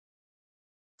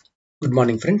Good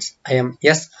morning friends, I am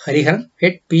S. Hariharan,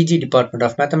 Head PG Department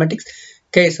of Mathematics,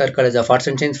 KSR College of Arts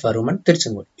and Science for Women,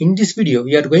 Tirunelveli. In this video,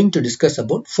 we are going to discuss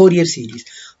about Fourier series.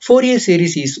 Fourier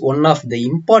series is one of the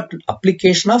important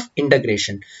application of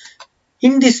integration.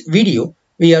 In this video,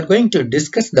 we are going to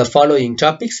discuss the following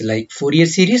topics like Fourier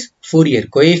series, Fourier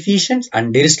coefficients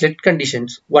and Dirichlet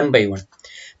conditions one by one.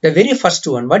 The very first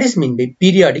one, what is meant by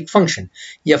periodic function?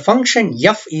 A function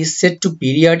f is said to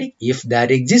periodic if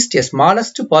there exists a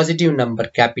smallest positive number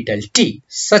capital T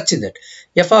such that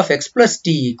f of x plus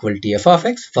t equal to f of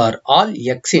x for all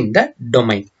x in the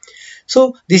domain.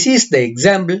 So this is the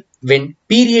example when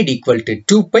period equal to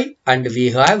 2 pi and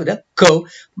we have the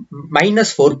curve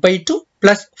minus 4 pi to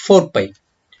plus 4 pi.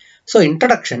 So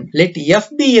introduction, let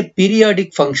f be a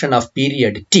periodic function of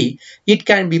period t. It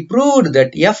can be proved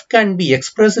that f can be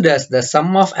expressed as the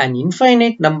sum of an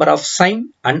infinite number of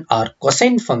sine and or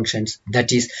cosine functions,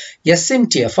 that is s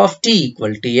into f of t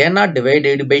equal to a0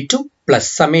 divided by 2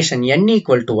 plus summation n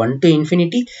equal to 1 to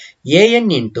infinity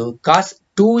an into cos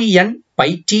 2n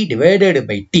pi t divided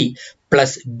by t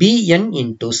plus bn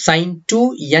into sine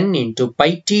 2n into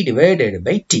pi t divided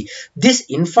by t. This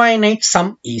infinite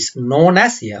sum is known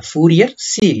as a Fourier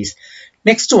series.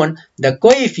 Next one, the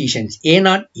coefficients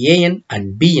a0, an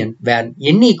and bn where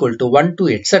n equal to 1, 2,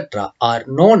 etc. are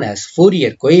known as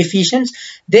Fourier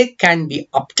coefficients. They can be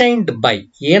obtained by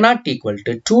a0 equal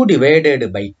to 2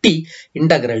 divided by t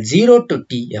integral 0 to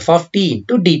t f of t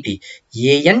into dt.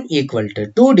 An equal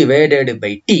to 2 divided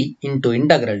by t into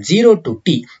integral 0 to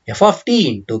t f of t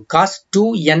into cos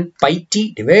 2n pi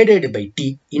t divided by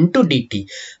t into dt.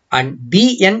 And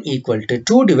bn equal to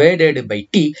 2 divided by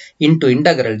t into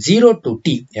integral 0 to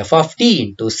t f of t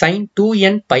into sine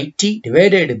 2n pi t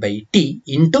divided by t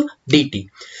into dt.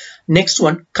 Next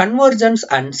one, convergence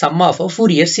and sum of a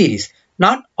Fourier series.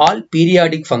 Not all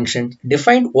periodic functions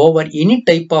defined over any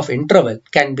type of interval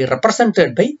can be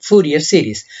represented by Fourier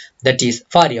series. That is,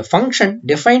 for a function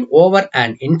defined over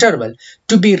an interval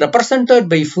to be represented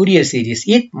by Fourier series,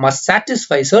 it must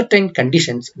satisfy certain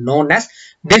conditions known as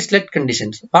Dirichlet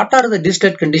conditions. What are the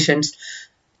Dirichlet conditions?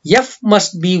 F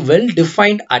must be well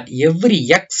defined at every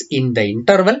x in the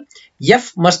interval.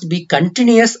 F must be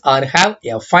continuous or have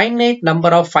a finite number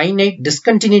of finite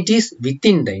discontinuities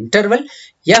within the interval.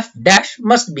 F dash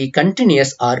must be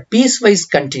continuous or piecewise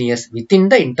continuous within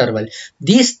the interval.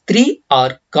 These three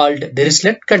are called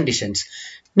Dirichlet conditions.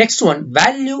 Next one,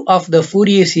 value of the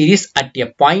Fourier series at a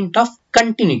point of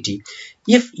continuity.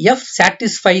 If f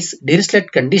satisfies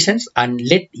Dirichlet conditions and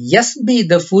let S be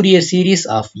the Fourier series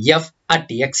of f at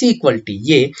x equal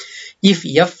to a, if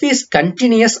f is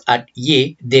continuous at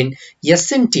a, then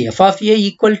S into f of a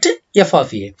equal to f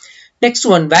of a. Next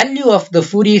one, value of the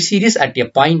Fourier series at a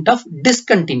point of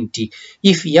discontinuity.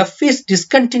 If f is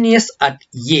discontinuous at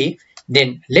a,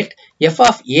 then let f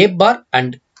of a bar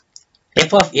and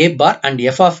f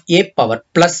of a power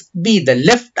plus be the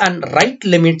left and right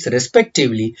limits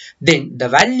respectively, then the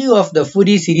value of the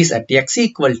Fourier series at x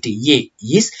equal to a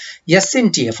is s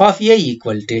into f of a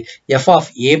equal to f of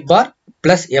a bar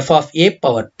plus f of a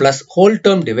power plus whole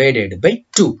term divided by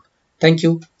 2. Thank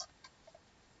you.